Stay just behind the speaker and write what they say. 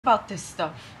about this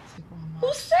stuff.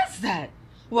 Who says that?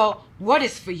 Well, what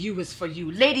is for you is for you.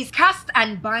 Ladies, cast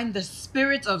and bind the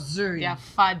spirit of Zuri. Their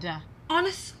father.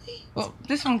 Honestly? Well,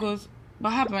 this one goes,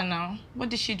 what happened now? What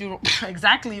did she do wrong?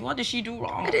 Exactly, what did she do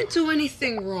wrong? I didn't do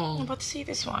anything wrong. But see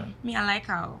this one. Me, I like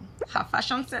how her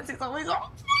fashion sense is always on.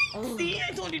 See,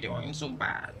 I told you they weren't so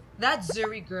bad. That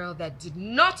Zuri girl that did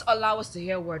not allow us to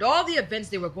hear a word. All the events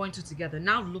they were going to together.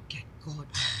 Now look at God.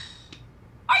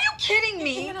 Are you kidding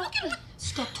me?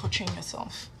 Stop touching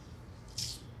yourself.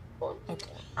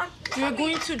 Okay. You're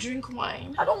going to drink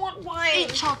wine. I don't want wine.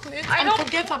 Eat chocolate and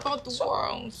forget about the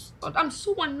world. God, I'm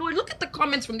so annoyed. Look at the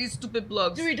comments from these stupid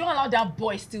blogs. Zuri, don't allow that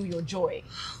boy steal your joy.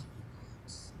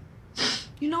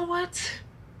 You know what?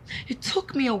 It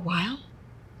took me a while,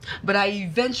 but I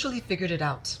eventually figured it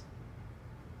out.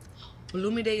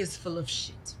 Olumide is full of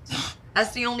shit.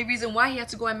 That's the only reason why he had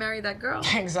to go and marry that girl.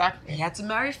 Exactly. He had to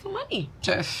marry for money.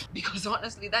 Jeff. Because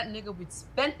honestly, that nigga would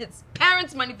spend his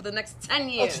parents' money for the next 10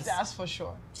 years. That's for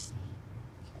sure.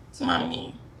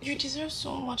 Mommy, you deserve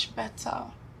so much better.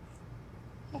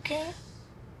 Okay?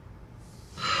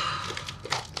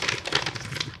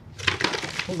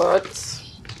 But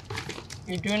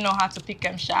you do know how to pick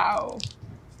and show.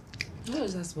 What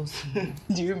was that supposed to mean?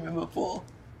 Do you remember Paul?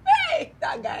 Hey,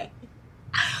 that guy.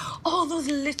 All those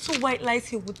little white lies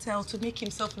he would tell to make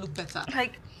himself look better.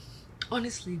 Like,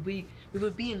 honestly, we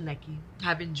would be in Lekki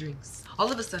having drinks.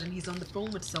 All of a sudden, he's on the phone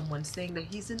with someone saying that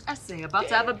he's in SA about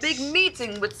to have a big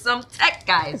meeting with some tech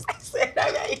guys. I said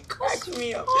that guy, he cracked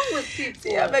me up. What's wrong with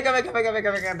people? Yeah,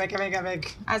 beg.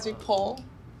 As we Paul,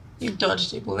 you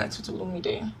dodged a bullet with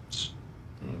Olumide.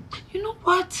 You know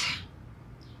what?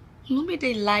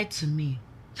 Olumide lied to me.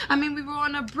 I mean, we were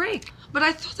on a break, but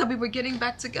I thought that we were getting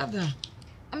back together.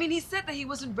 I mean, he said that he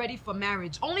wasn't ready for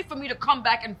marriage, only for me to come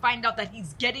back and find out that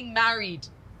he's getting married.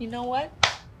 You know what?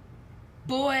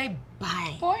 Boy,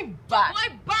 bye. Boy, bye.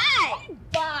 Boy, bye!